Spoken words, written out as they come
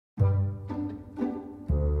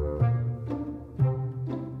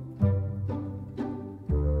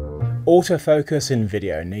Autofocus in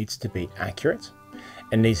video needs to be accurate,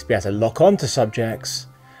 it needs to be able to lock on to subjects,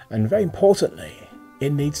 and very importantly,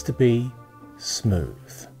 it needs to be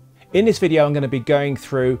smooth. In this video, I'm going to be going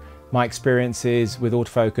through my experiences with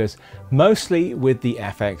autofocus, mostly with the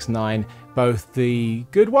FX9, both the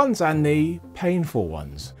good ones and the painful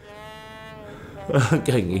ones. I'm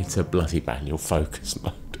going into bloody manual focus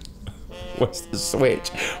mode. Where's the switch?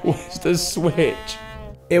 Where's the switch?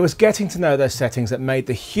 It was getting to know those settings that made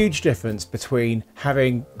the huge difference between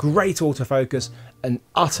having great autofocus and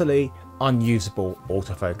utterly unusable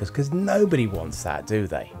autofocus, because nobody wants that, do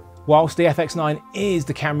they? Whilst the FX9 is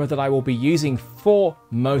the camera that I will be using for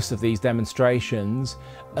most of these demonstrations,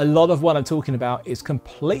 a lot of what I'm talking about is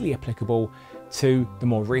completely applicable to the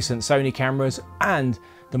more recent Sony cameras and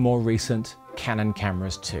the more recent Canon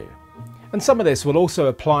cameras too. And some of this will also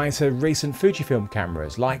apply to recent Fujifilm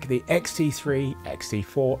cameras like the X-T3,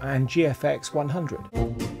 X-T4 and GFX 100.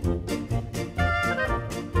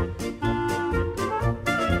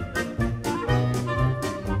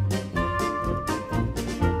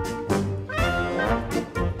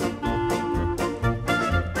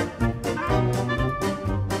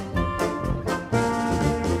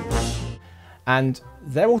 And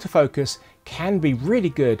their autofocus can be really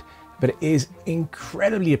good, but it is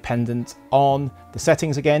incredibly dependent on the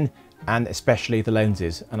settings again, and especially the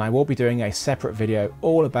lenses. And I will be doing a separate video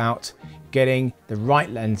all about getting the right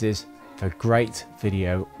lenses for great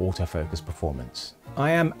video autofocus performance. I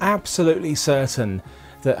am absolutely certain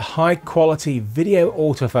that high quality video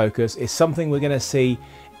autofocus is something we're going to see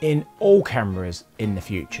in all cameras in the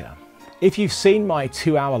future. If you've seen my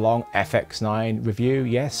 2-hour long FX9 review,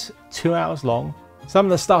 yes, 2 hours long, some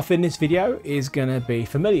of the stuff in this video is going to be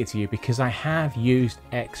familiar to you because I have used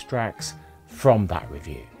extracts from that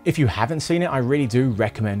review. If you haven't seen it, I really do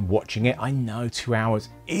recommend watching it. I know 2 hours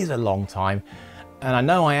is a long time, and I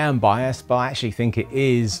know I am biased, but I actually think it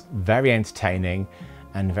is very entertaining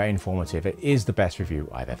and very informative. It is the best review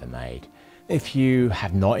I've ever made. If you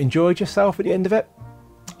have not enjoyed yourself at the end of it,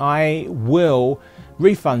 I will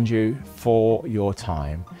refund you for your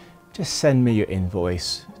time. Just send me your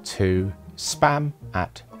invoice to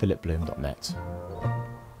spam@philipbloom.net.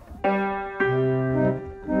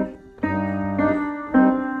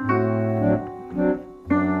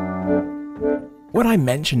 When I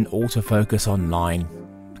mention autofocus online,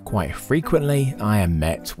 quite frequently I am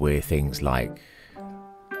met with things like,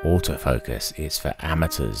 autofocus is for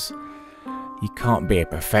amateurs. You can't be a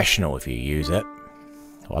professional if you use it.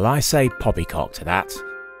 Well, I say poppycock to that.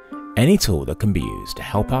 Any tool that can be used to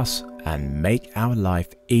help us and make our life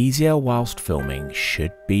easier whilst filming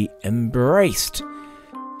should be embraced.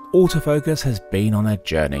 Autofocus has been on a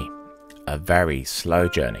journey, a very slow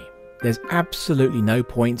journey. There's absolutely no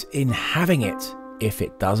point in having it if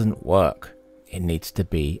it doesn't work. It needs to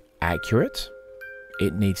be accurate,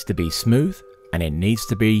 it needs to be smooth, and it needs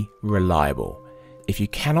to be reliable. If you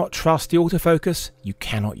cannot trust the autofocus, you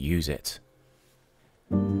cannot use it.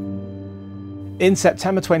 In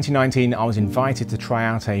September 2019, I was invited to try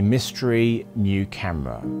out a mystery new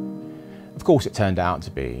camera. Of course, it turned out to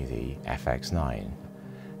be the FX9.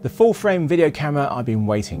 The full frame video camera I've been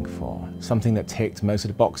waiting for, something that ticked most of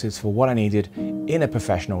the boxes for what I needed in a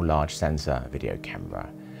professional large sensor video camera.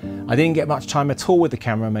 I didn't get much time at all with the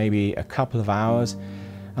camera, maybe a couple of hours,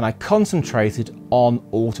 and I concentrated on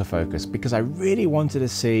autofocus because I really wanted to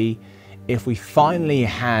see if we finally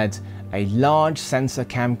had a large sensor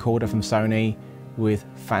camcorder from Sony with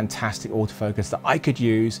fantastic autofocus that I could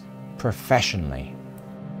use professionally.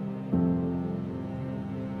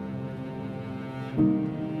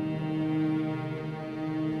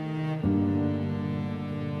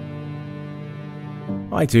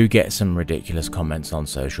 I do get some ridiculous comments on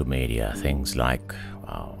social media, things like,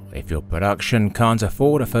 well, if your production can't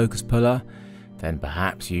afford a focus puller, then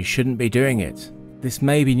perhaps you shouldn't be doing it. This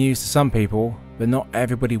may be news to some people, but not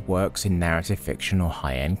everybody works in narrative fiction or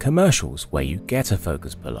high-end commercials where you get a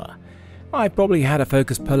focus puller. I've probably had a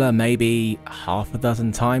focus puller maybe half a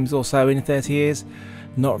dozen times or so in 30 years.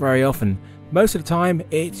 Not very often. Most of the time,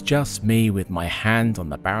 it's just me with my hand on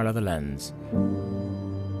the barrel of the lens.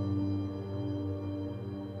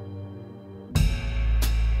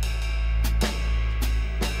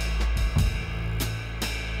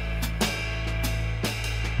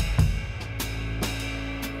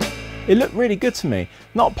 It looked really good to me.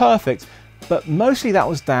 Not perfect, but mostly that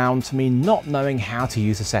was down to me not knowing how to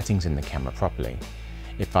use the settings in the camera properly.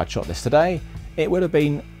 If I'd shot this today, it would have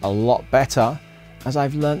been a lot better, as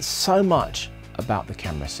I've learnt so much about the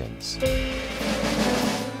camera since.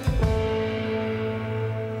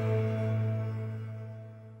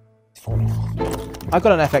 I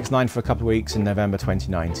got an FX9 for a couple of weeks in November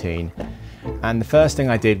 2019, and the first thing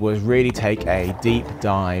I did was really take a deep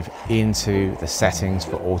dive into the settings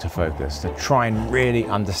for autofocus to try and really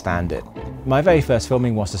understand it. My very first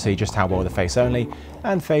filming was to see just how well the face only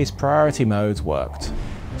and face priority modes worked.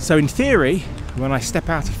 So in theory, when I step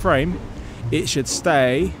out of frame, it should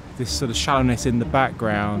stay this sort of shallowness in the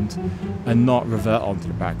background and not revert onto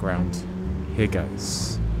the background. Here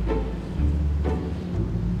goes.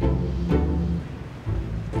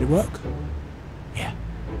 Did it work? Yeah.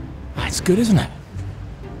 That's good, isn't it?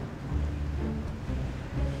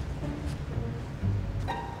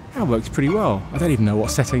 That works pretty well. I don't even know what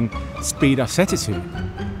speed I set it to.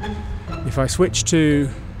 If I switch to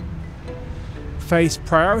face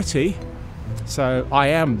priority, so I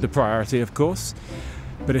am the priority, of course,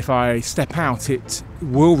 but if I step out, it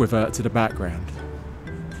will revert to the background.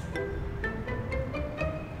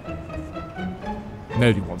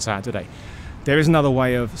 Nobody wants that, do they? There is another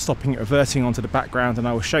way of stopping it reverting onto the background, and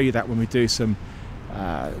I will show you that when we do some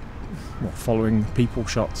following people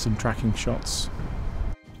shots and tracking shots.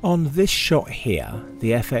 On this shot here,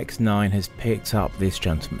 the FX9 has picked up this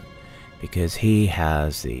gentleman because he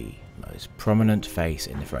has the most prominent face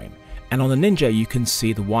in the frame. And on the Ninja you can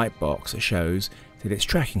see the white box that shows that it's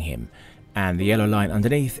tracking him, and the yellow line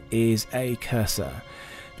underneath is a cursor.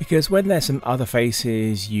 Because when there's some other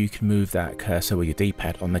faces, you can move that cursor with your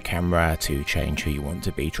D-pad on the camera to change who you want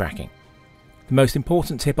to be tracking. The most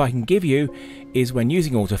important tip I can give you is when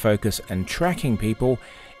using autofocus and tracking people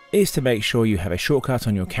is to make sure you have a shortcut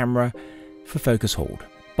on your camera for focus hold.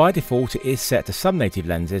 By default it is set to some native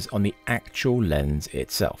lenses on the actual lens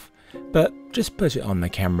itself, but just put it on the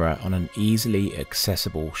camera on an easily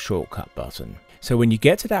accessible shortcut button. So when you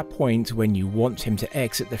get to that point when you want him to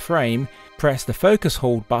exit the frame, press the focus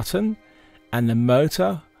hold button and the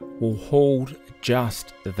motor will hold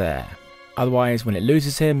just there. Otherwise, when it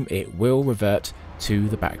loses him, it will revert to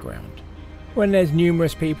the background. When there's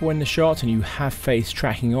numerous people in the shot and you have face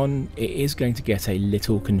tracking on, it is going to get a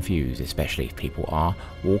little confused, especially if people are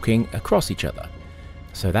walking across each other.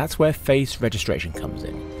 So that's where face registration comes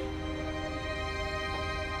in.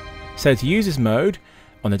 So to use this mode,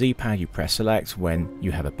 on the D-pad you press select when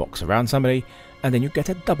you have a box around somebody, and then you get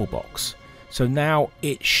a double box. So now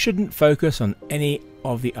it shouldn't focus on any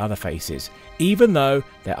of the other faces, even though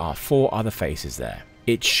there are 4 other faces there.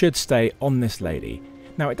 It should stay on this lady.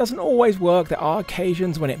 Now it doesn't always work, there are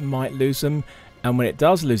occasions when it might lose them, and when it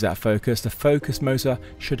does lose that focus, the focus motor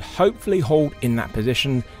should hopefully hold in that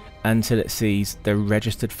position until it sees the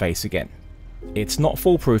registered face again. It's not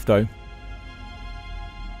foolproof though.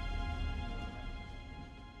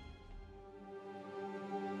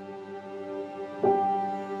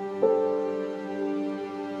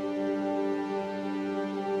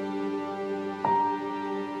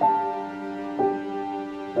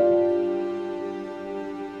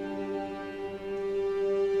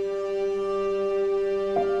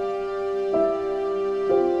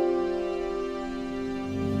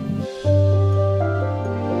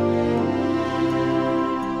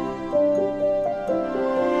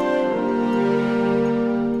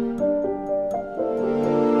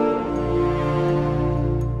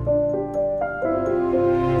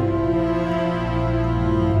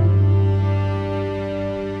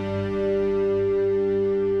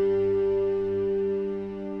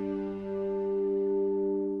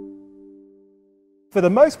 For the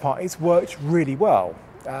most part, it's worked really well,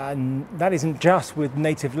 and that isn't just with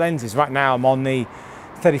native lenses. Right now I'm on the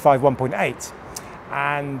 35 1.8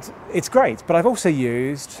 and it's great, but I've also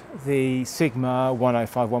used the Sigma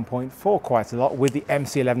 105 1.4 quite a lot with the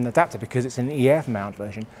MC11 adapter because it's an EF mount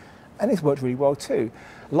version, and it's worked really well too.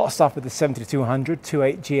 A lot of stuff with the 70-200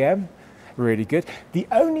 2.8 GM, really good. The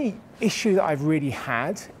only issue that I've really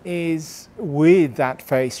had is with that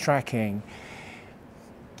face tracking.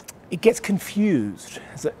 It gets confused.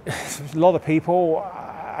 A lot of people,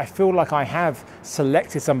 I feel like I have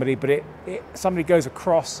selected somebody, but somebody goes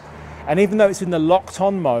across, and even though it's in the locked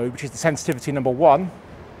on mode, which is the sensitivity number 1,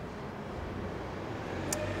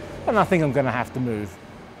 and I think I'm going to have to move.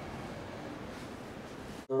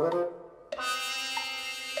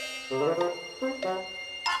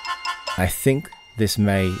 I think this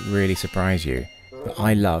may really surprise you, but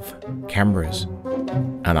I love cameras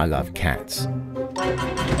and I love cats.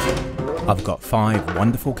 I've got 5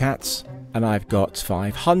 wonderful cats and I've got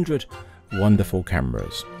 500 wonderful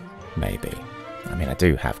cameras, maybe. I mean, I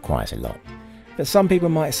do have quite a lot. But some people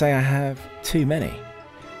might say I have too many.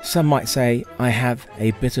 Some might say I have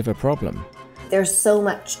a bit of a problem. There's so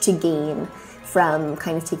much to gain from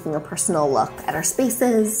kind of taking a personal look at our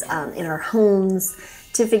spaces, in our homes,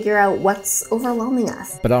 to figure out what's overwhelming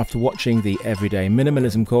us. But after watching the Everyday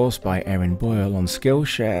Minimalism course by Erin Boyle on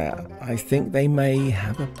Skillshare, I think they may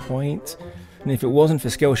have a point. And if it wasn't for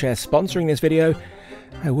Skillshare sponsoring this video,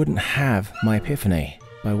 I wouldn't have my epiphany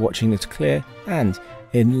by watching this clear and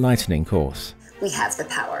enlightening course. We have the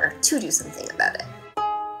power to do something about it.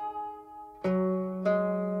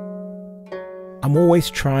 I'm always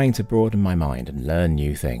trying to broaden my mind and learn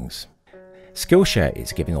new things. Skillshare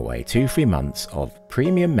is giving away 2 free months of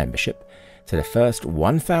premium membership to the first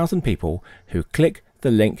 1,000 people who click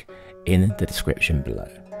the link in the description below.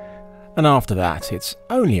 And after that, it's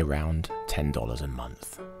only around $10 a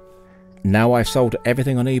month. Now I've sold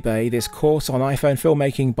everything on eBay, this course on iPhone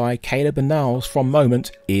filmmaking by Caleb and Niles from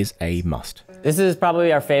Moment is a must. This is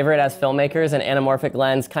probably our favorite as filmmakers, and anamorphic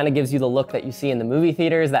lens kind of gives you the look that you see in the movie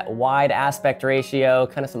theaters, that wide aspect ratio,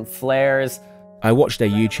 kind of some flares. I watch their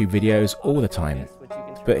YouTube videos all the time,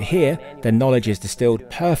 but here their knowledge is distilled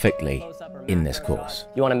perfectly in this course.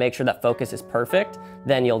 You want to make sure that focus is perfect,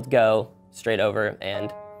 then you'll go straight over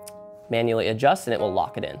and manually adjust and it will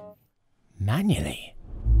lock it in. Manually?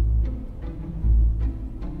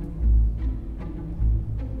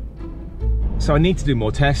 So I need to do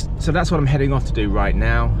more tests, so that's what I'm heading off to do right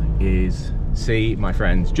now, is see my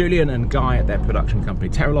friends Julian and Guy at their production company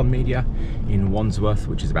Terralon Media in Wandsworth,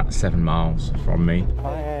 which is about 7 miles from me.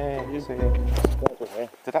 Hi, you see.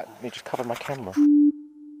 Did that just cover my camera?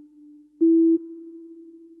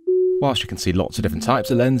 Whilst you can see lots of different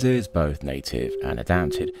types of lenses, both native and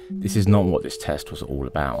adapted, this is not what this test was all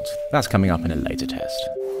about. That's coming up in a later test.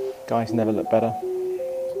 Guys never look better.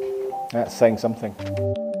 That's saying something.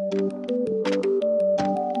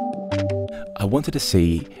 I wanted to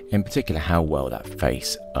see in particular how well that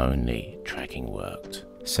face only tracking worked.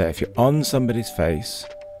 So if you're on somebody's face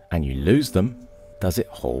and you lose them, does it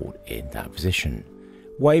hold in that position?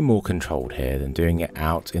 Way more controlled here than doing it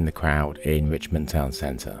out in the crowd in Richmond Town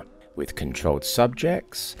Centre, with controlled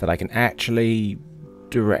subjects that I can actually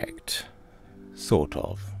direct, sort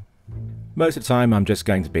of. Most of the time I'm just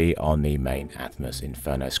going to be on the main Atmos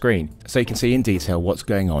Inferno screen, so you can see in detail what's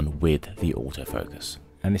going on with the autofocus.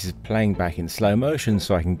 And this is playing back in slow motion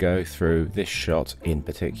so I can go through this shot in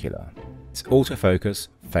particular. It's autofocus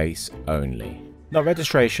face only. Not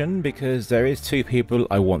registration, because there is 2 people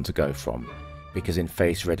I want to go from, because in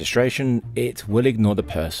face registration it will ignore the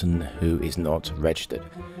person who is not registered.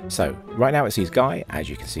 So right now it sees Guy, as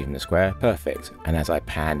you can see from the square, perfect, and as I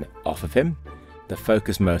pan off of him the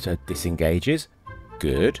focus motor disengages,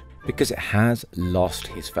 good, because it has lost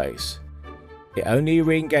his face. It only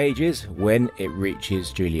re-engages when it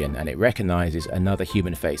reaches Julian and it recognises another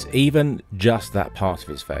human face, even just that part of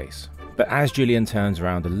his face. But as Julian turns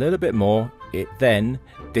around a little bit more, it then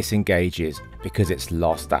disengages because it's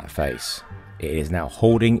lost that face. It is now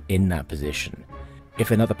holding in that position.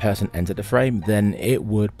 If another person entered the frame, then it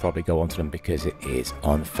would probably go onto them because it is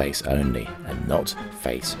on face only and not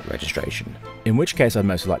face registration. In which case I'd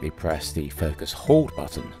most likely press the focus hold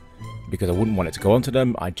button. Because I wouldn't want it to go onto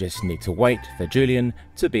them, I just need to wait for Julian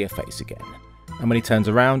to be a face again. And when he turns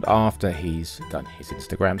around after he's done his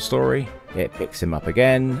Instagram story, it picks him up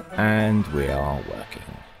again and we are working.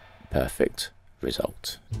 Perfect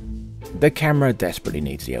result. The camera desperately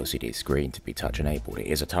needs the LCD screen to be touch enabled. It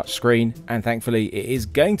is a touch screen and thankfully it is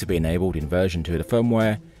going to be enabled in version 2 of the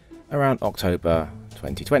firmware around October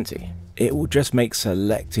 2020. It will just make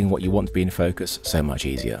selecting what you want to be in focus so much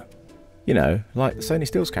easier. You know, like the Sony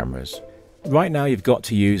stills cameras. Right now you've got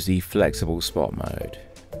to use the flexible spot mode,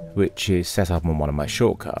 which is set up on one of my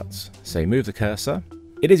shortcuts. So you move the cursor.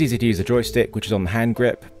 It is easy to use the joystick, which is on the hand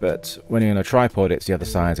grip, but when you're on a tripod it's the other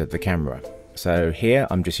side of the camera. So here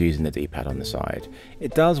I'm just using the D-pad on the side.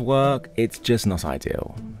 It does work, it's just not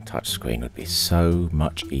ideal. Touchscreen would be so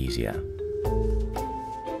much easier.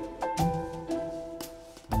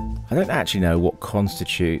 I don't actually know what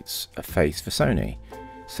constitutes a face for Sony.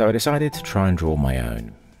 So I decided to try and draw my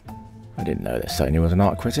own. I didn't know that Sony was an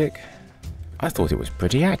art critic. I thought it was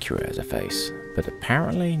pretty accurate as a face, but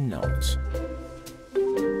apparently not.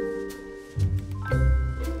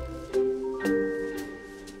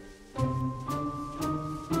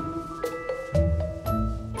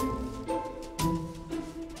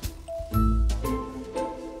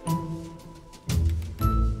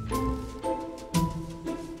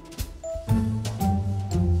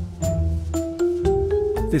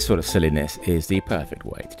 This sort of silliness is the perfect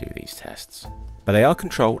way to do these tests. But they are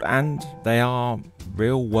controlled and they are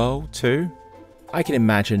real world too. I can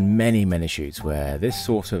imagine many shoots where this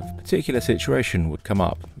sort of particular situation would come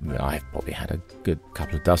up. I've probably had a good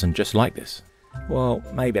couple of dozen just like this. Well,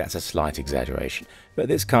 maybe that's a slight exaggeration, but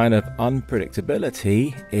this kind of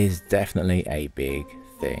unpredictability is definitely a big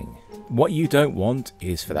thing. What you don't want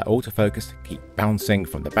is for that autofocus to keep bouncing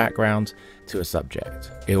from the background to a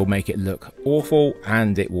subject. It will make it look awful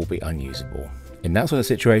and it will be unusable. In that sort of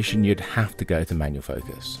situation, you'd have to go to manual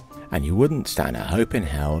focus, and you wouldn't stand a hope in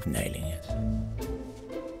hell of nailing it.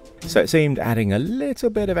 So it seemed adding a little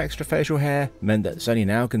bit of extra facial hair meant that Sony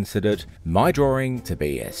now considered my drawing to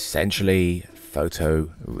be essentially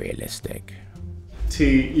photorealistic.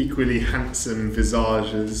 Two equally handsome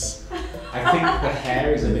visages. I think the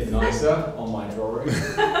hair is a bit nicer on my drawing.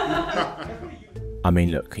 I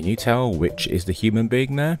mean, look, can you tell which is the human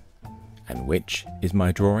being there and which is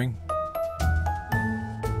my drawing?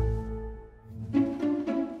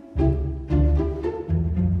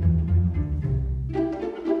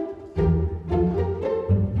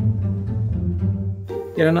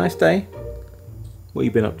 You had a nice day? What have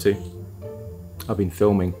you been up to? I've been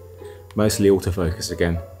filming. Mostly autofocus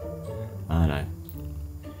again. I know.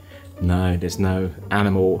 No, there's no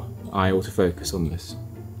animal eye autofocus on this.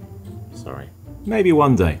 Sorry. Maybe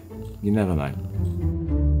one day. You never know.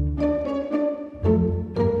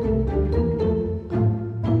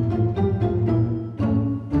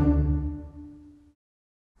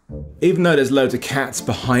 Even though there's loads of cats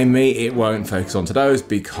behind me, it won't focus onto those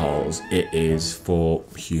because it is for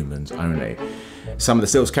humans only. Some of the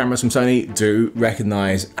stills cameras from Sony do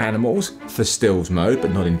recognise animals for stills mode,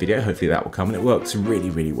 but not in video. Hopefully that will come, and it works really,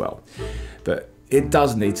 really well. But it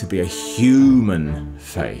does need to be a human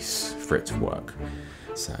face for it to work.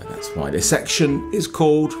 So that's why this section is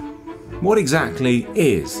called What Exactly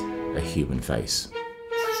is a Human Face?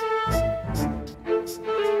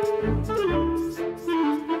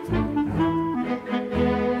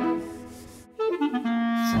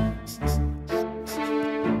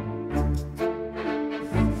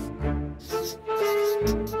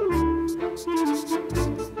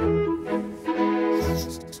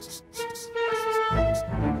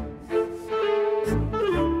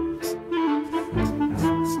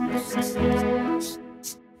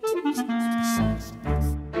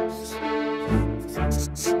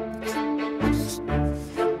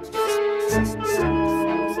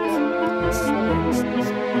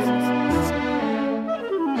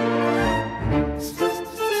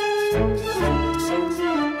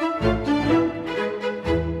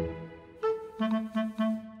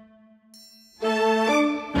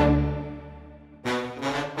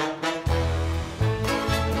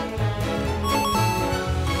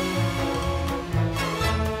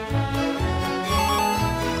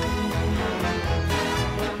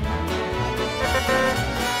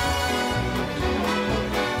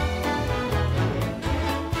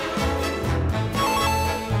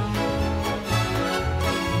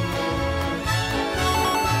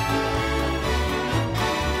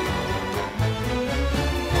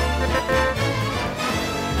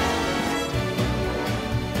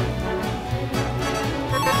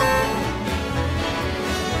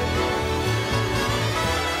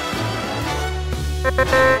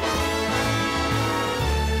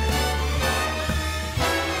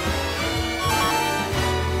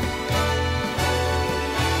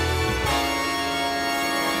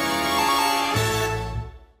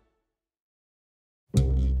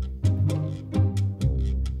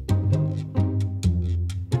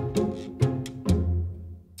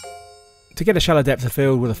 To get a shallow depth of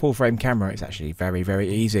field with a full frame camera is actually very, very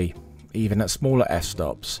easy, even at smaller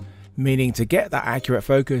f-stops, meaning to get that accurate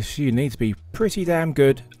focus you need to be pretty damn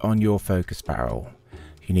good on your focus barrel.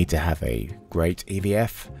 You need to have a great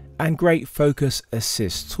EVF and great focus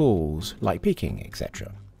assist tools like peaking,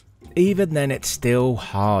 etc. Even then it's still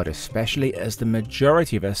hard, especially as the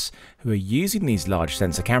majority of us who are using these large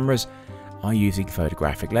sensor cameras are using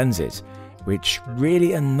photographic lenses, which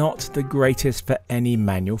really are not the greatest for any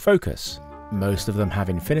manual focus. Most of them have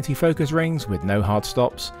infinity focus rings with no hard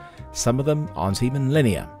stops. Some of them aren't even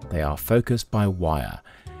linear, they are focused by wire.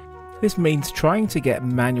 This means trying to get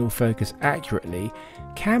manual focus accurately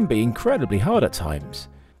can be incredibly hard at times.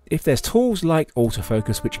 If there's tools like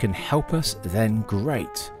autofocus which can help us, then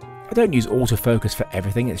great. I don't use autofocus for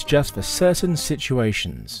everything, it's just for certain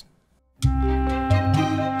situations.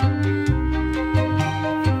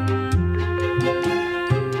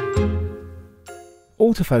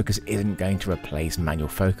 Autofocus isn't going to replace manual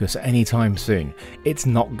focus anytime soon. It's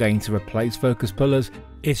not going to replace focus pullers,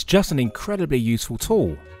 it's just an incredibly useful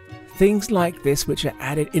tool. Things like this which are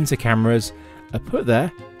added into cameras are put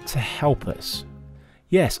there to help us.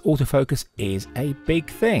 Yes, autofocus is a big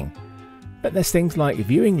thing, but there's things like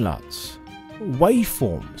viewing LUTs,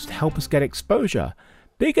 waveforms to help us get exposure,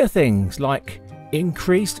 bigger things like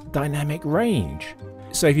increased dynamic range.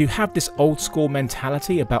 So if you have this old school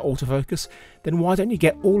mentality about autofocus, then why don't you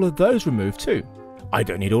get all of those removed too? I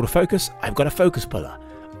don't need autofocus, I've got a focus puller.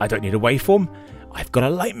 I don't need a waveform, I've got a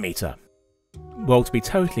light meter. Well, to be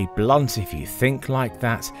totally blunt, if you think like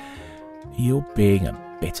that, you're being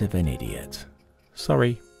a bit of an idiot.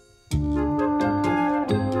 Sorry.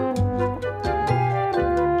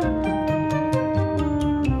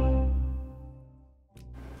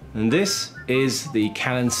 And this is the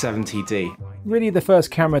Canon 70D. Really the first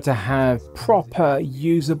camera to have proper,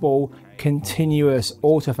 usable, continuous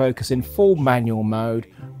autofocus in full manual mode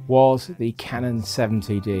was the Canon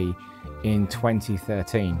 70D in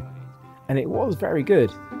 2013. And it was very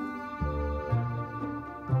good.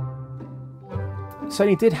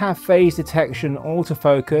 Sony did have phase detection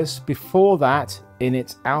autofocus before that in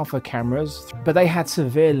its alpha cameras, but they had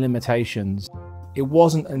severe limitations. It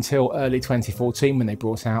wasn't until early 2014 when they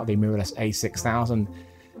brought out the mirrorless A6000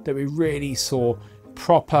 that we really saw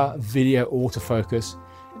proper video autofocus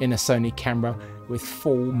in a Sony camera with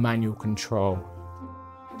full manual control.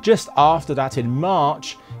 Just after that, in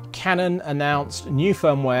March, Canon announced new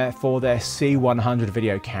firmware for their C100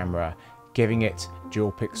 video camera, giving it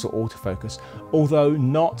dual pixel autofocus, although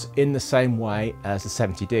not in the same way as the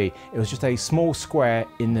 70D. It was just a small square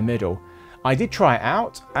in the middle. I did try it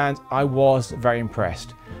out and I was very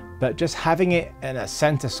impressed, but just having it in a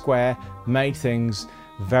center square made things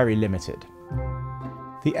very limited.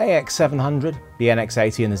 The AX700, the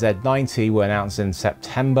NX80 and the Z90 were announced in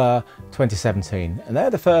September 2017, and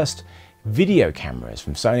they're the first video cameras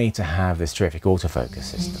from Sony to have this terrific autofocus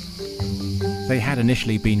system. They had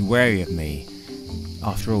initially been wary of me.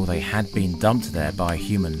 After all, they had been dumped there by a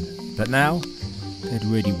human, but now they'd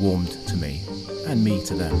really warmed to me, and me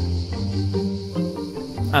to them.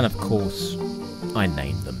 And of course, I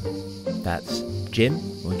named them. That's Jim,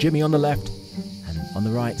 or Jimmy on the left, and on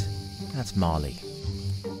the right, that's Marley.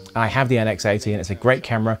 I have the NX80 and it's a great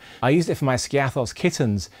camera. I used it for my Skiathos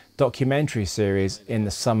Kittens documentary series in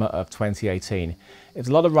the summer of 2018. It's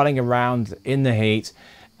a lot of running around in the heat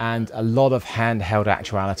and a lot of handheld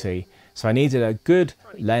actuality. So I needed a good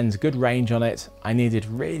lens, good range on it. I needed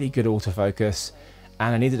really good autofocus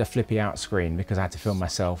and I needed a flippy out screen because I had to film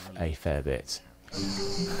myself a fair bit.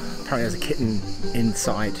 Apparently there's a kitten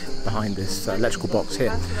inside behind this electrical box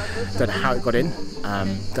here. Don't know how it got in,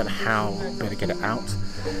 don't know how I'm going to get it out.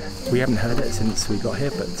 We haven't heard it since we got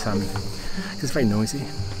here, but it's very noisy.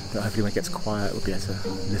 But hopefully when it gets quiet we'll be able to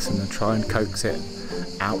listen and try and coax it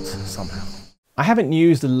out somehow. I haven't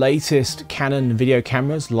used the latest Canon video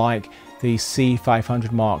cameras like the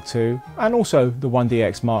C500 Mark II and also the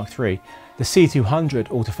 1DX Mark III. The C200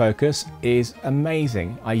 autofocus is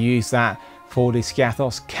amazing. I use that for the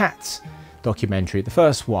Skiathos Cats documentary, the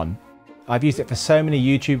first one. I've used it for so many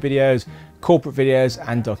YouTube videos, corporate videos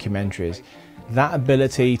and documentaries. That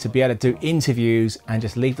ability to be able to do interviews and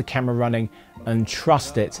just leave the camera running and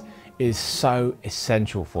trust it is so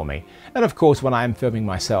essential for me. And of course when I am filming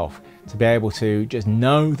myself, to be able to just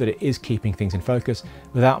know that it is keeping things in focus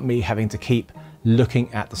without me having to keep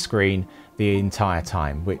looking at the screen the entire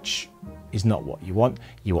time, which is not what you want.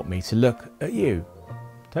 You want me to look at you,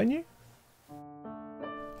 don't you?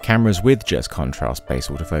 Cameras with just contrast-based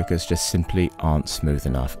autofocus just simply aren't smooth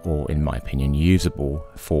enough or, in my opinion, usable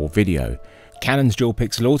for video. Canon's dual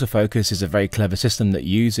pixel autofocus is a very clever system that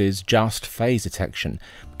uses just phase detection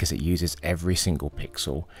because it uses every single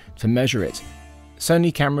pixel to measure it.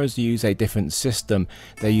 Sony cameras use a different system.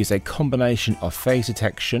 They use a combination of phase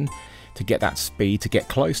detection to get that speed, to get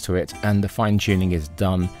close to it, and the fine-tuning is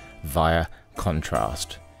done via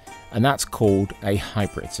contrast. And that's called a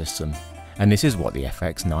hybrid system. And this is what the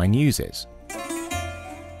FX9 uses.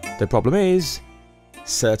 The problem is,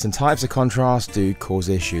 certain types of contrast do cause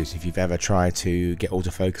issues. If you've ever tried to get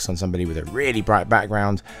autofocus on somebody with a really bright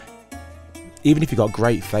background, even if you've got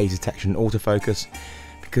great phase detection autofocus,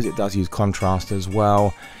 because it does use contrast as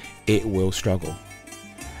well, it will struggle.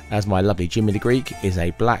 As my lovely Jimmy the Greek is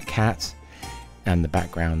a black cat and the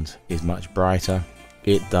background is much brighter,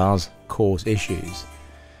 it does cause issues.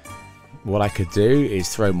 What I could do is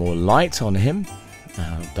throw more light on him,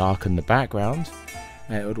 darken the background,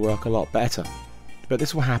 and it would work a lot better. But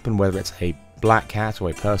this will happen whether it's a black cat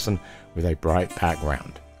or a person with a bright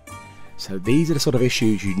background. So these are the sort of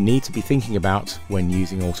issues you need to be thinking about when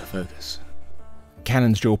using autofocus.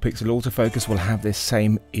 Canon's dual pixel autofocus will have this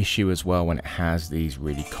same issue as well when it has these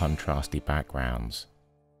really contrasty backgrounds.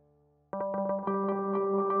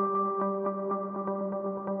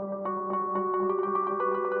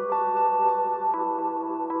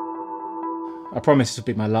 I promise this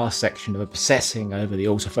will be my last section of obsessing over the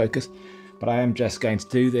autofocus, but I am just going to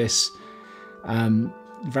do this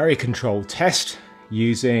very controlled test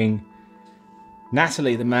using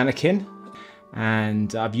Natalie the mannequin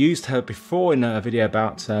and I've used her before in a video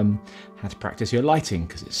about how to practice your lighting,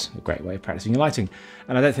 because it's a great way of practicing your lighting.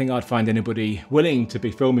 And I don't think I'd find anybody willing to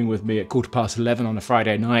be filming with me at 11:15 on a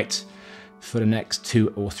Friday night for the next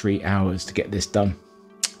 2 or 3 hours to get this done.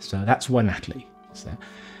 So that's one Natalie.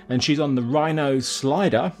 And she's on the Rhino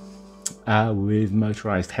slider with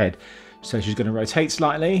motorized head. So she's going to rotate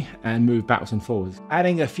slightly and move backwards and forwards,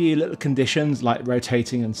 adding a few little conditions like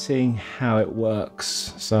rotating and seeing how it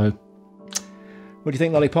works. So what do you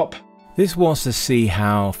think, Lollipop? This was to see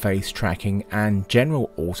how face tracking and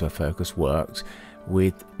general autofocus works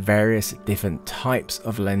with various different types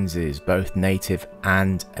of lenses, both native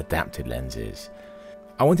and adapted lenses.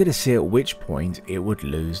 I wanted to see at which point it would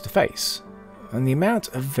lose the face, and the amount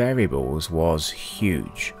of variables was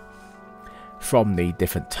huge. From the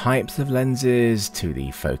different types of lenses to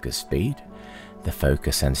the focus speed, the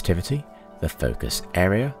focus sensitivity, the focus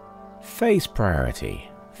area, face priority,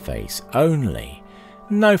 face only,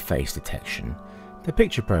 no face detection, the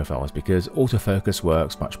picture profiles, because autofocus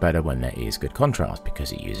works much better when there is good contrast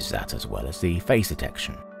because it uses that as well as the face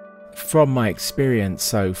detection. From my experience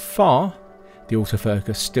so far, the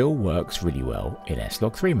autofocus still works really well in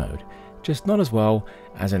S-Log3 mode, just not as well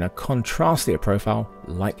as in a contrastier profile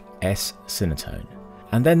like S-Cinetone.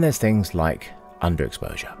 And then there's things like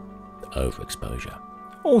underexposure, overexposure,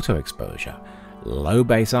 auto-exposure, low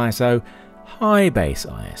base ISO, high base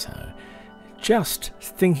ISO. Just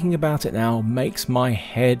thinking about it now makes my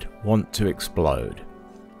head want to explode.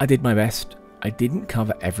 I did my best. I didn't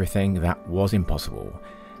cover everything, that was impossible,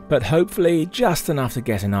 but hopefully just enough to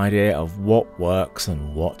get an idea of what works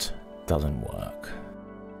and what doesn't work.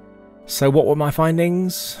 So what were my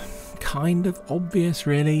findings? Kind of obvious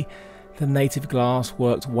really. The native glass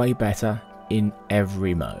worked way better in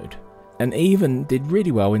every mode, and even did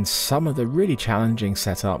really well in some of the really challenging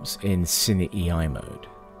setups in Cine EI mode.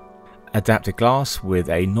 Adapted glass with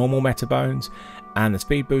a normal metabones and the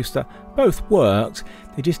speed booster both worked,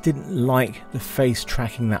 they just didn't like the face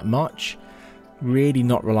tracking that much, really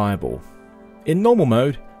not reliable. In normal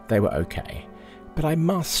mode they were okay, but I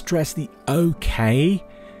must stress the okay,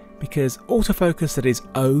 because autofocus that is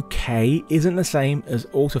okay isn't the same as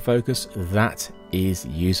autofocus that is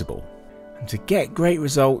usable. And to get great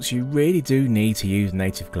results you really do need to use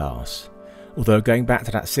native glass. Although going back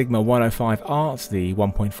to that Sigma 105 Art, the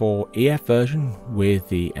 1.4 EF version with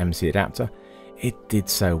the MC adapter, it did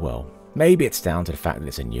so well. Maybe it's down to the fact that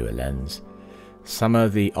it's a newer lens. Some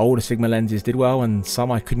of the older Sigma lenses did well and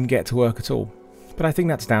some I couldn't get to work at all, but I think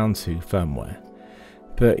that's down to firmware.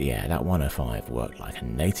 But yeah, that 105 worked like a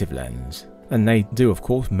native lens, and they do of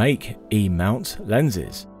course make E-mount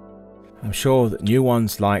lenses. I'm sure that new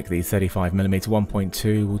ones like the 35mm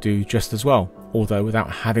 1.2 will do just as well, although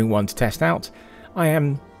without having one to test out, I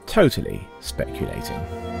am totally speculating.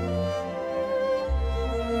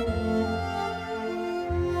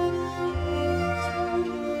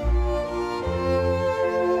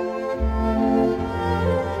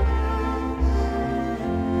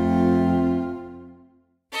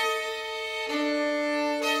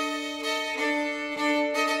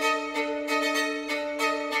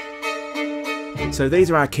 So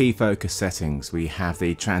these are our key focus settings. We have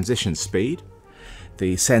the transition speed,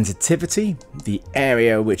 the sensitivity, the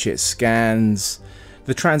area which it scans.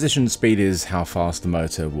 The transition speed is how fast the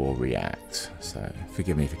motor will react. So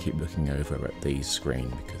forgive me if I keep looking over at the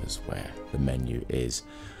screen because that's where the menu is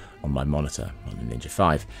on my monitor on the Ninja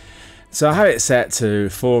 5. So I have it set to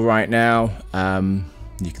 4 right now.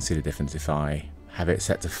 You can see the difference if I have it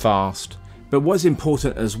set to fast. But what's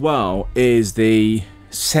important as well is the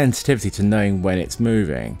sensitivity to knowing when it's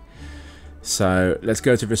moving. So let's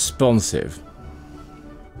go to responsive.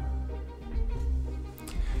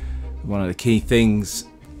 One of the key things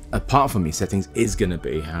apart from these settings is going to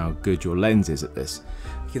be how good your lens is at this.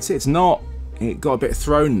 You can see it got a bit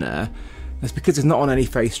thrown there. That's because it's not on any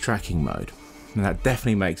face tracking mode, and that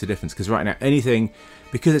definitely makes a difference, because right now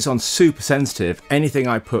because it's on super sensitive, anything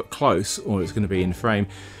I put close or it's going to be in frame,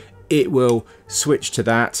 it will switch to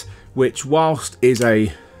that, which whilst is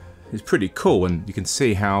pretty cool, and you can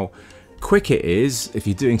see how quick it is. If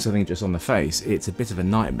you're doing something just on the face, it's a bit of a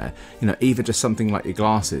nightmare, you know, even just something like your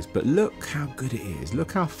glasses. But look how good it is,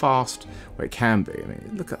 look how fast it can be. I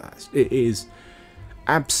mean, look at that, it is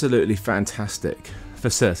absolutely fantastic for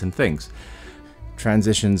certain things.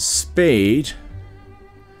 Transition speed,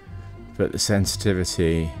 but the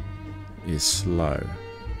sensitivity is slow.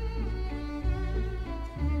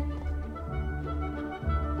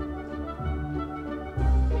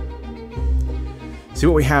 See,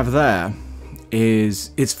 what we have there is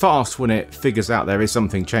it's fast when it figures out there is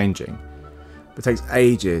something changing, but it takes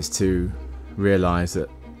ages to realise that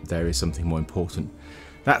there is something more important.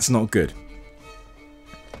 That's not good.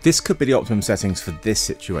 This could be the optimum settings for this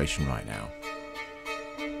situation right now.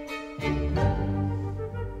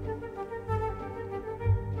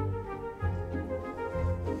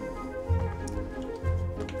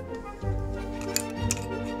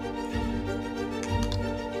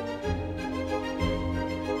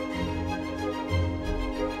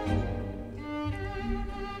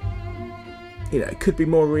 You know, it could be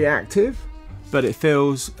more reactive, but it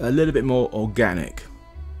feels a little bit more organic.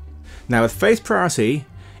 Now with face priority,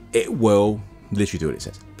 it will literally do what it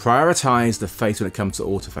says. Prioritize the face when it comes to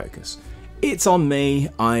autofocus. It's on me,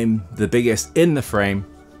 I'm the biggest in the frame,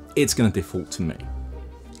 it's going to default to me.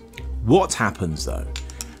 What happens though,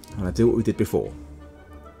 and I do what we did before,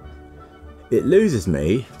 it loses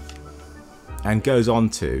me and goes on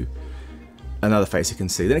to another face you can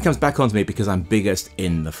see. Then it comes back onto me because I'm biggest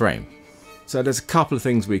in the frame. So there's a couple of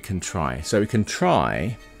things we can try. So we can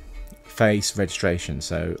try face registration.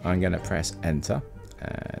 So I'm going to press enter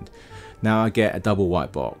and now I get a double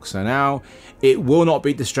white box. So now it will not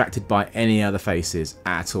be distracted by any other faces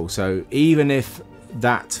at all. So even if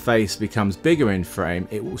that face becomes bigger in frame,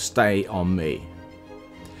 it will stay on me.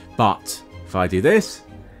 But if I do this,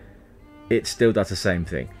 it still does the same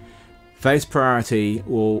thing. Face priority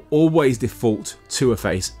will always default to a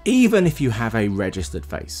face, even if you have a registered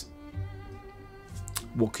face.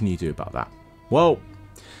 What can you do about that? Well,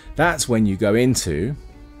 that's when you go into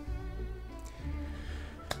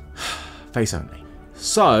face only.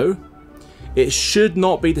 So it should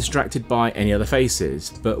not be distracted by any other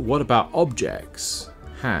faces. But what about objects?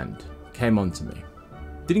 Hand came onto me.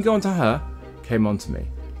 Didn't go onto her, came onto me.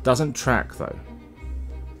 Doesn't track though.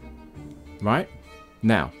 Right?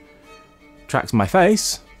 Now, tracks my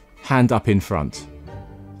face, hand up in front.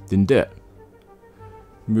 Didn't do it.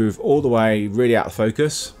 Move all the way really out of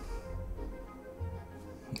focus.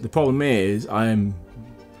 The problem is I'm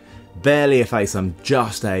barely a face, I'm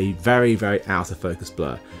just a very, very out of focus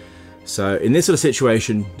blur. So in this sort of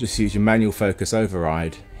situation, just use your manual focus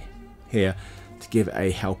override here to give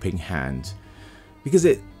a helping hand. Because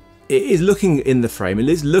it is looking in the frame, it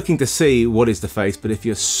is looking to see what is the face, but if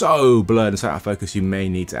you're so blurred and so out of focus, you may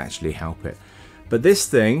need to actually help it. But this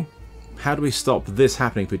thing, how do we stop this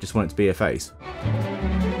happening if we just want it to be a face?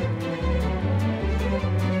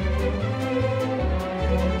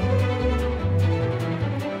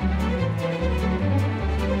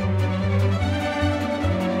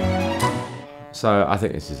 So I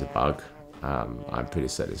think this is a bug. I'm pretty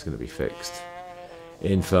certain it's going to be fixed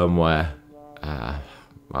in firmware. I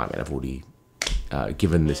mean, I've already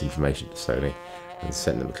given this information to Sony and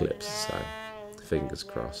sent them clips, so fingers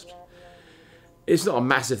crossed. It's not a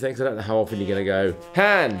massive thing, so I don't know how often you're going to go,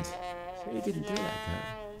 hand! So you didn't do that,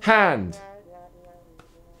 guy. Hand!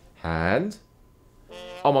 Hand?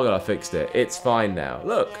 Oh my god, I fixed it. It's fine now.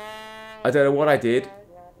 Look, I don't know what I did.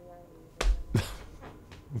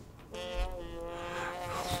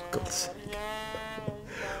 God's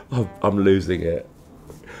sake. I'm losing it.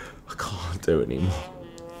 I can't do it anymore.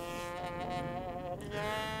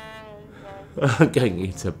 I'm going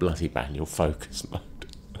into bloody manual focus mode.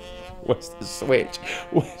 Where's the switch?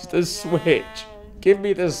 Where's the switch? Give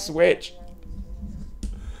me the switch.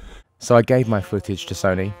 So I gave my footage to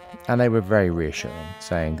Sony and they were very reassuring,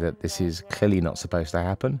 saying that this is clearly not supposed to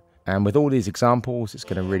happen. And with all these examples, it's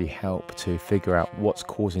going to really help to figure out what's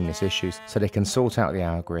causing this issue so they can sort out the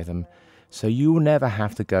algorithm. So you will never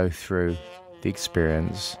have to go through the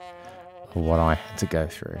experience of what I had to go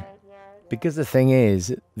through. Because the thing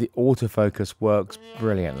is, the autofocus works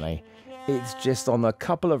brilliantly. It's just on a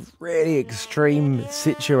couple of really extreme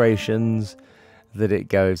situations that it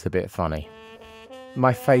goes a bit funny.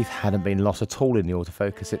 My faith hadn't been lost at all in the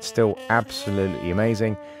autofocus. It's still absolutely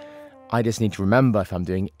amazing. I just need to remember if I'm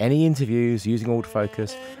doing any interviews using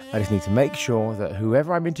autofocus, I just need to make sure that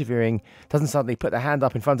whoever I'm interviewing doesn't suddenly put their hand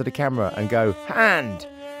up in front of the camera and go, hand!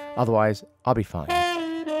 Otherwise, I'll be fine.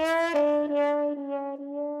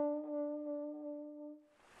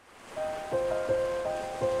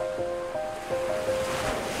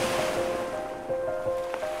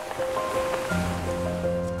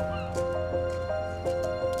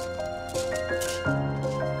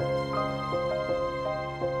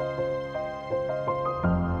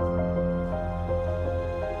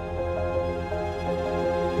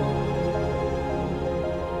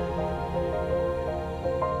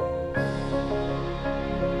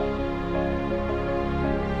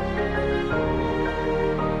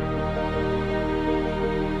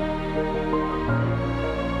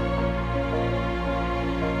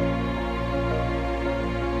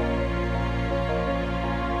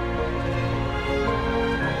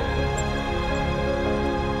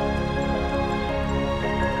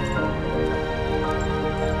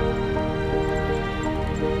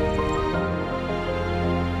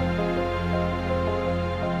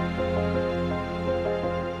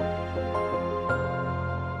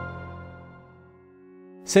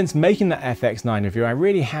 Since making that FX9 review, I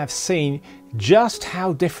really have seen just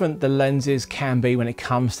how different the lenses can be when it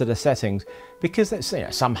comes to the settings, because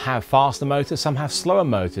some have faster motors, some have slower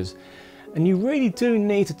motors, and you really do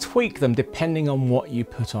need to tweak them depending on what you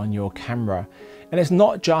put on your camera. And it's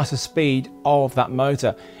not just the speed of that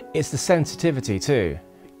motor, it's the sensitivity too.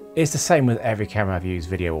 It's the same with every camera I've used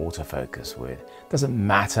video autofocus with. Doesn't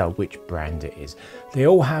matter which brand it is. They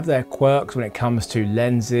all have their quirks when it comes to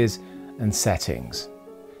lenses and settings.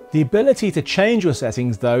 The ability to change your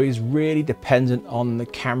settings though is really dependent on the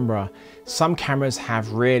camera. Some cameras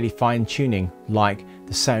have really fine tuning, like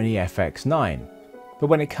the Sony FX9. But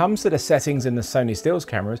when it comes to the settings in the Sony stills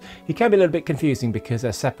cameras, it can be a little bit confusing because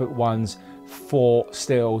they're separate ones for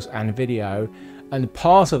stills and video, and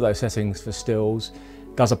part of those settings for stills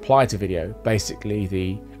does apply to video, basically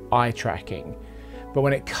the eye tracking. But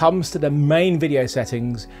when it comes to the main video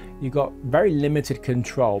settings, you've got very limited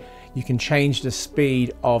control. You can change the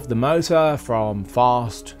speed of the motor from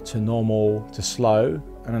fast to normal to slow,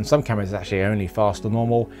 and on some cameras it's actually only fast or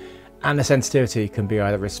normal, and the sensitivity can be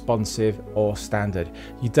either responsive or standard.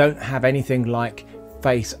 You don't have anything like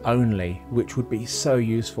face only, which would be so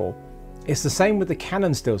useful. It's the same with the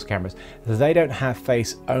Canon stills cameras. They don't have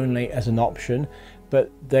face only as an option, but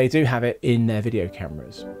they do have it in their video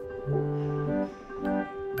cameras.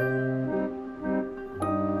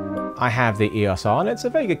 I have the EOS R, and it's a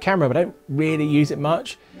very good camera, but I don't really use it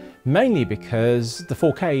much, mainly because the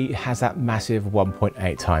 4K has that massive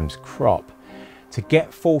 1.8 times crop. To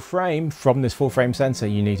get full frame from this full frame sensor,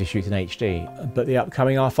 you need to shoot in HD, but the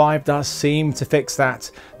upcoming R5 does seem to fix that.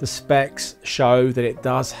 The specs show that it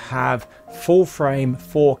does have full frame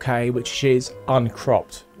 4K, which is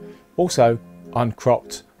uncropped. Also,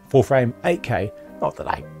 uncropped full frame 8K. Not that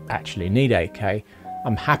I actually need 8K.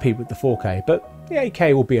 I'm happy with the 4K, but the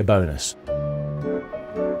 8K will be a bonus.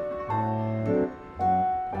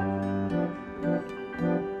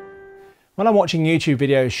 When I'm watching YouTube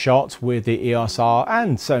videos shot with the EOS R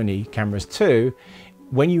and Sony cameras too,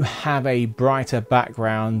 when you have a brighter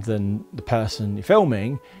background than the person you're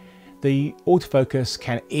filming, the autofocus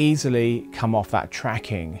can easily come off that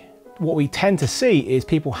tracking. What we tend to see is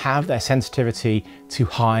people have their sensitivity too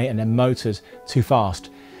high and their motors too fast.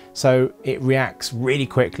 So it reacts really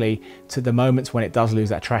quickly to the moments when it does lose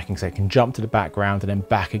that tracking, so it can jump to the background and then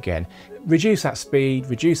back again. Reduce that speed,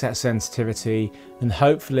 reduce that sensitivity, and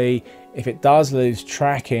hopefully if it does lose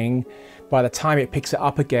tracking, by the time it picks it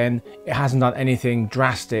up again, it hasn't done anything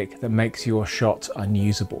drastic that makes your shot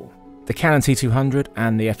unusable. The Canon T200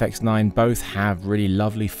 and the FX9 both have really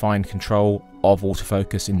lovely fine control of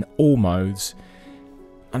autofocus in all modes.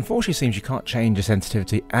 Unfortunately, it seems you can't change the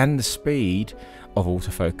sensitivity and the speed of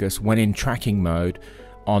autofocus when in tracking mode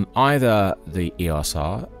on either the EOS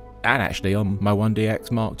R and actually on my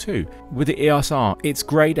 1DX Mark II. With the EOS R, it's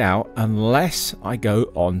grayed out unless I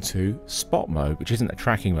go onto spot mode, which isn't a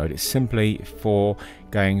tracking mode, it's simply for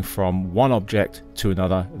going from one object to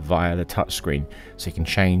another via the touchscreen. So you can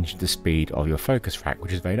change the speed of your focus rack,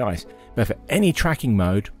 which is very nice. But for any tracking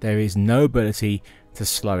mode, there is no ability to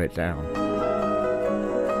slow it down.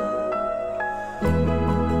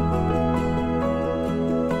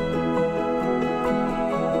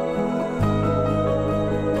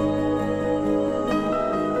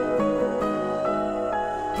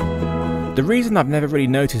 The reason I've never really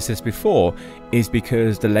noticed this before is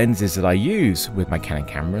because the lenses that I use with my Canon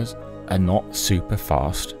cameras are not super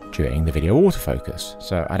fast during the video autofocus,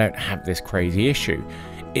 so I don't have this crazy issue.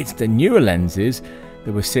 It's the newer lenses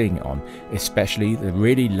that we're seeing it on, especially the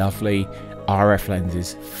really lovely RF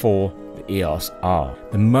lenses for the EOS R.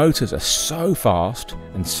 The motors are so fast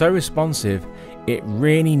and so responsive, it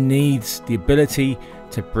really needs the ability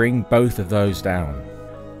to bring both of those down.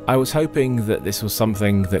 I was hoping that this was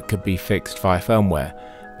something that could be fixed via firmware,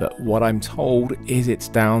 but what I'm told is it's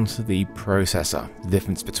down to the processor, the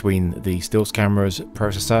difference between the stills camera's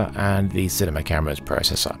processor and the cinema camera's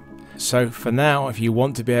processor. So for now, if you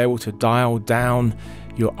want to be able to dial down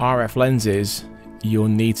your RF lenses, you'll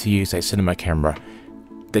need to use a cinema camera.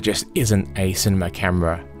 There just isn't a cinema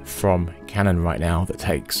camera from Canon right now that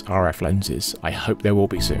takes RF lenses. I hope there will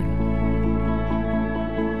be soon.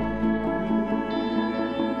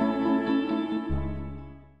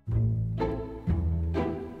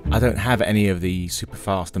 I don't have any of the super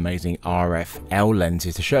fast amazing RF-L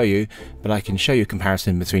lenses to show you, but I can show you a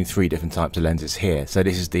comparison between three different types of lenses here. So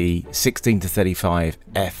this is the 16-35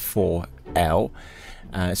 f4L.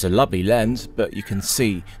 It's a lovely lens, but you can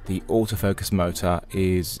see the autofocus motor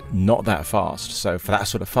is not that fast. So for that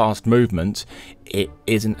sort of fast movement, it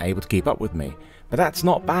isn't able to keep up with me. But that's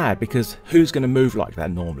not bad, because who's going to move like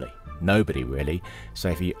that normally? nobody really. So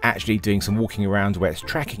if you're actually doing some walking around where it's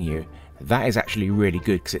tracking you, that is actually really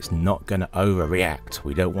good because it's not going to overreact.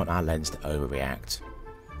 We don't want our lens to overreact.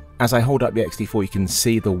 As I hold up the X-T4, you can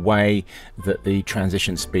see the way that the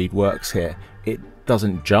transition speed works here. It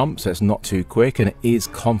doesn't jump, so it's not too quick, and it is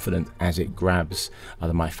confident as it grabs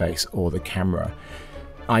either my face or the camera.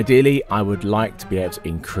 Ideally, I would like to be able to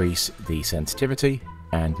increase the sensitivity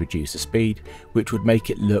and reduce the speed, which would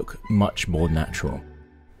make it look much more natural.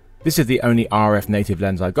 This is the only RF native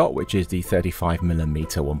lens I got, which is the 35mm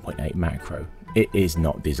 1.8 macro. It is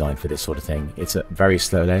not designed for this sort of thing. It's a very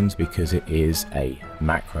slow lens because it is a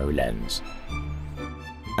macro lens.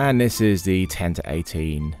 And this is the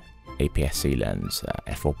 10-18 APS-C lens,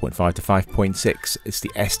 f4.5 to 5.6. It's the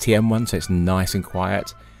STM one, so it's nice and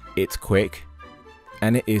quiet, it's quick,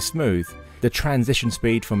 and it is smooth. The transition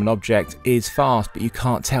speed from an object is fast, but you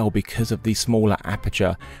can't tell because of the smaller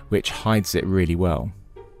aperture, which hides it really well.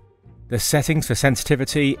 The settings for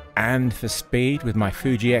sensitivity and for speed with my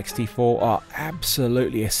Fuji X-T4 are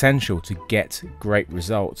absolutely essential to get great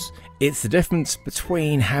results. It's the difference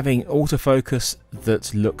between having autofocus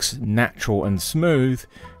that looks natural and smooth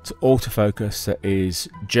to autofocus that is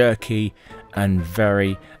jerky and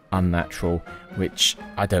very unnatural, which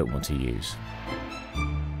I don't want to use.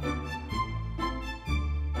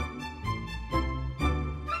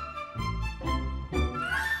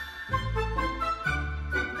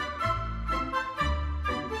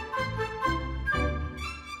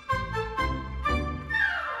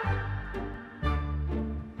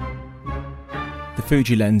 The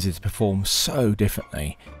Fuji lenses perform so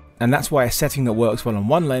differently, and that's why a setting that works well on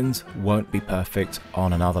one lens won't be perfect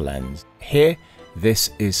on another lens. Here,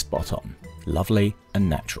 this is spot on, lovely and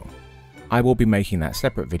natural. I will be making that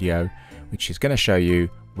separate video, which is going to show you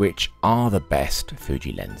which are the best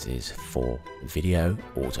Fuji lenses for video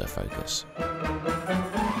autofocus.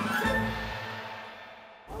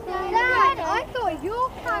 Dad, I thought your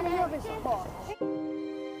camera was hot.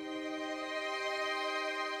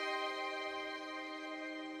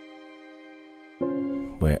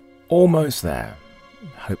 We're almost there.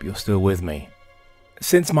 Hope you're still with me.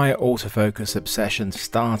 Since my autofocus obsession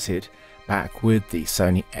started back with the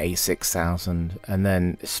Sony a6000 and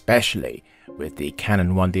then especially with the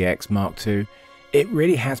Canon 1DX Mark II, it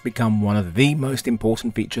really has become one of the most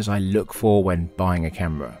important features I look for when buying a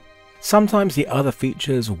camera. Sometimes the other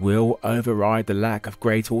features will override the lack of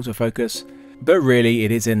great autofocus, but really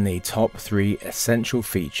it is in the top 3 essential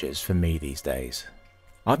features for me these days.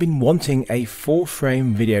 I've been wanting a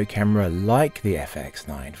full-frame video camera like the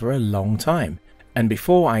FX9 for a long time, and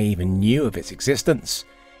before I even knew of its existence,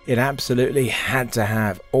 it absolutely had to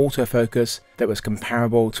have autofocus that was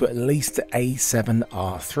comparable to at least the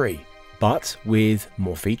A7R3, but with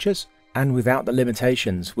more features and without the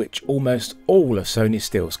limitations which almost all of Sony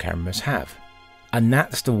stills cameras have. And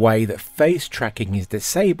that's the way that face tracking is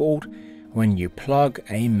disabled when you plug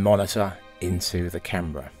a monitor into the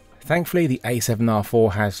camera. Thankfully, the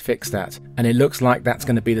A7R4 has fixed that, and it looks like that's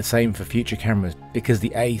going to be the same for future cameras because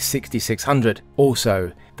the A6600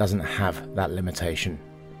 also doesn't have that limitation.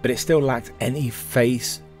 But it still lacked any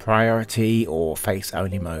face priority or face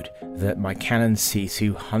only mode that my Canon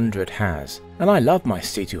C200 has, and I love my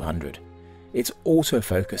C200. Its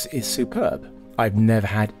autofocus is superb. I've never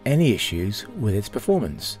had any issues with its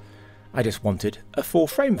performance. I just wanted a full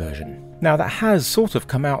frame version. Now that has sort of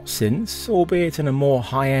come out since, albeit in a more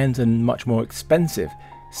high-end and much more expensive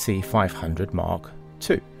C500 Mark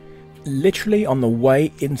II. Literally on the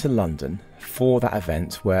way into London for that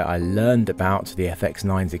event where I learned about the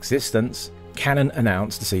FX9's existence, Canon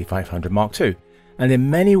announced the C500 Mark II, and in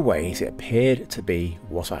many ways it appeared to be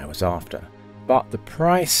what I was after. But the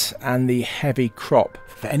price and the heavy crop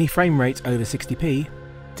for any frame rate over 60p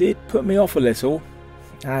did put me off a little,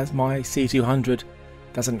 as my C200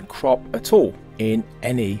 doesn't crop at all in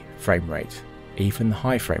any frame rate, even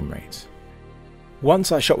high frame rates.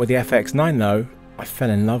 Once I shot with the FX9 though, I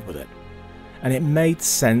fell in love with it, and it made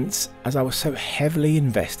sense as I was so heavily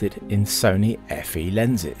invested in Sony FE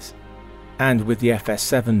lenses. And with the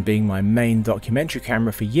FS7 being my main documentary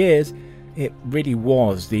camera for years, it really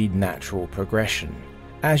was the natural progression.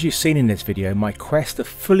 As you've seen in this video, my quest to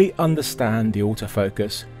fully understand the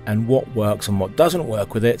autofocus and what works and what doesn't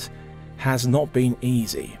work with it has not been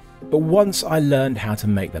easy. But once I learned how to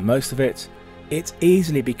make the most of it, it's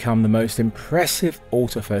easily become the most impressive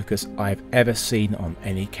autofocus I've ever seen on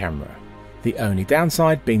any camera. The only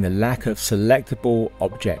downside being the lack of selectable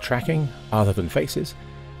object tracking other than faces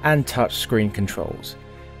and touch screen controls,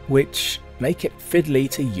 which make it fiddly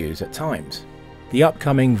to use at times. The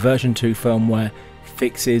upcoming version 2 firmware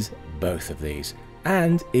fixes both of these,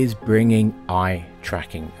 and is bringing eye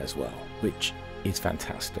tracking as well, which is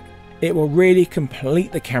fantastic. It will really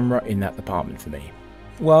complete the camera in that department for me.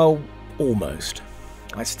 Well, almost.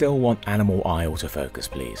 I still want animal eye autofocus,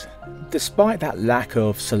 please. Despite that lack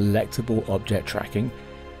of selectable object tracking,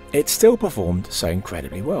 it still performed so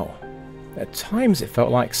incredibly well. At times it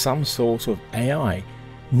felt like some sort of AI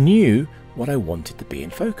knew what I wanted to be in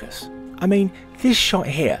focus. I mean, this shot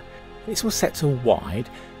here, this was set to wide,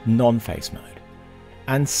 non-face mode,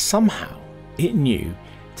 and somehow it knew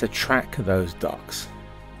to track those ducks.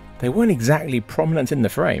 They weren't exactly prominent in the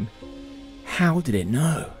frame. How did it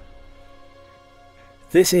know?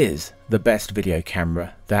 This is the best video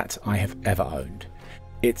camera that I have ever owned.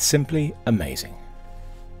 It's simply amazing.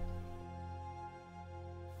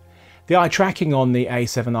 The eye tracking on the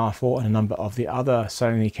A7R4 and a number of the other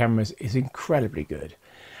Sony cameras is incredibly good.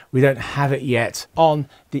 We don't have it yet on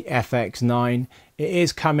the FX9. It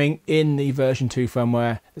is coming in the version 2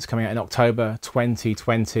 firmware that's coming out in October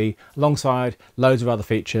 2020, alongside loads of other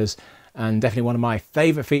features. And definitely one of my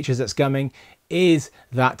favorite features that's coming is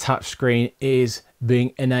that touchscreen is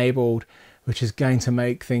being enabled, which is going to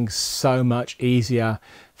make things so much easier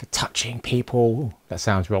for touching people. That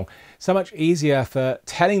sounds wrong. So much easier for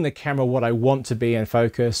telling the camera what I want to be in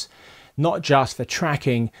focus, not just for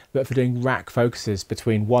tracking, but for doing rack focuses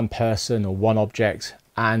between one person or one object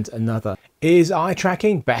and another. Is eye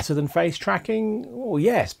tracking better than face tracking? Well,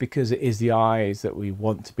 yes, because it is the eyes that we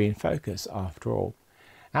want to be in focus after all.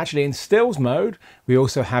 Actually, in stills mode, we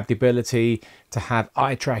also have the ability to have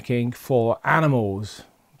eye tracking for animals.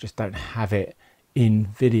 Just don't have it in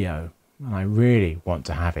video, and I really want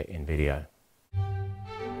to have it in video.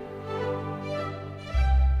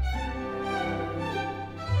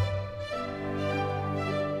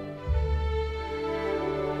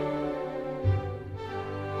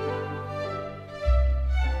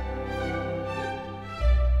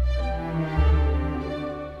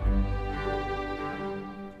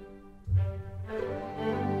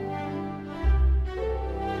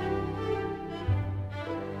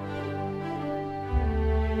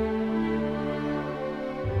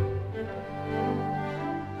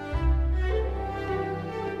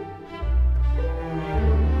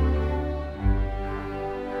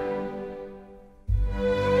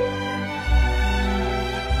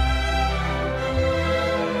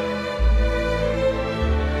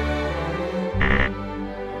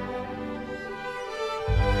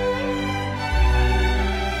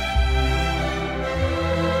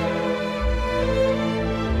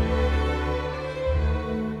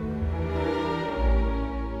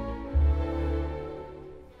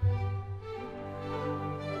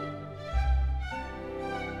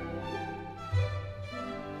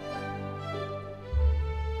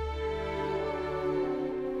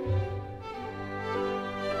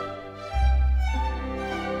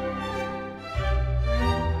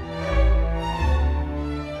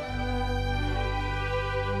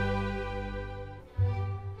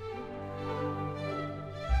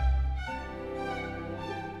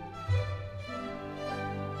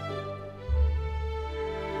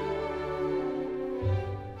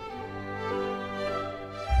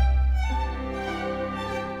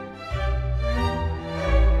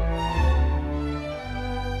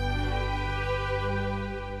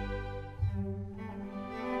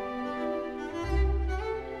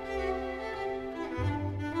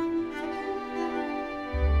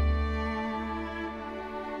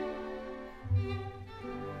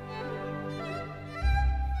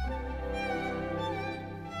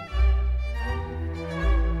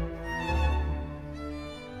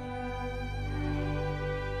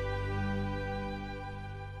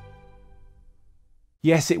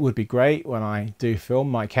 Yes, it would be great when I do film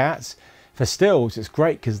my cats. For stills, it's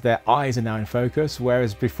great because their eyes are now in focus,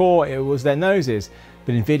 whereas before it was their noses,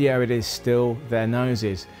 but in video it is still their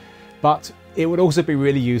noses. But it would also be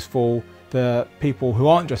really useful for people who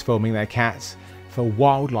aren't just filming their cats, for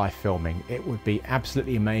wildlife filming. It would be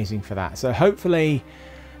absolutely amazing for that. So hopefully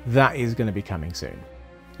that is going to be coming soon.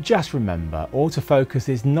 Just remember, autofocus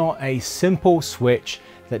is not a simple switch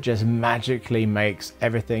that just magically makes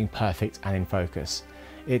everything perfect and in focus.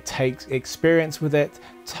 It takes experience with it,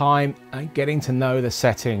 time, and getting to know the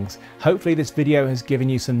settings. Hopefully this video has given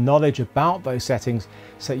you some knowledge about those settings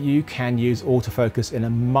so you can use autofocus in a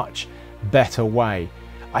much better way.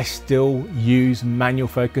 I still use manual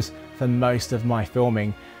focus for most of my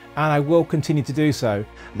filming, and I will continue to do so.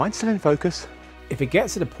 Mine's still in focus. If it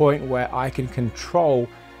gets to the point where I can control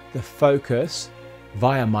the focus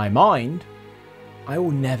via my mind, I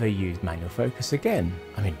will never use manual focus again.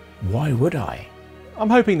 I mean, why would I? I'm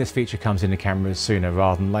hoping this feature comes into cameras sooner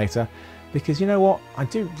rather than later, because you know what? I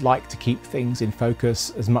do like to keep things in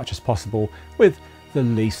focus as much as possible with the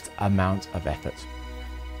least amount of effort.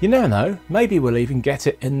 You never know, maybe we'll even get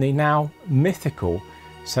it in the now mythical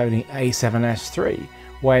Sony a7S III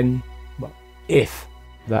when, well, if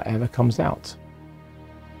that ever comes out.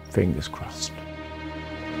 Fingers crossed.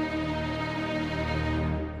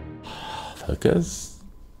 Focus.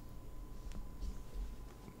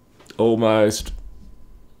 Almost.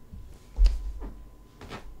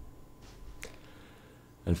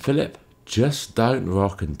 And Philip, just don't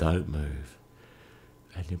rock and don't move,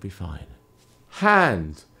 and you'll be fine.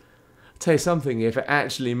 Hand. I'll tell you something, if it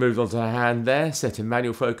actually moved onto a hand there, set in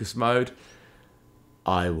manual focus mode,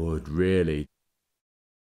 I would really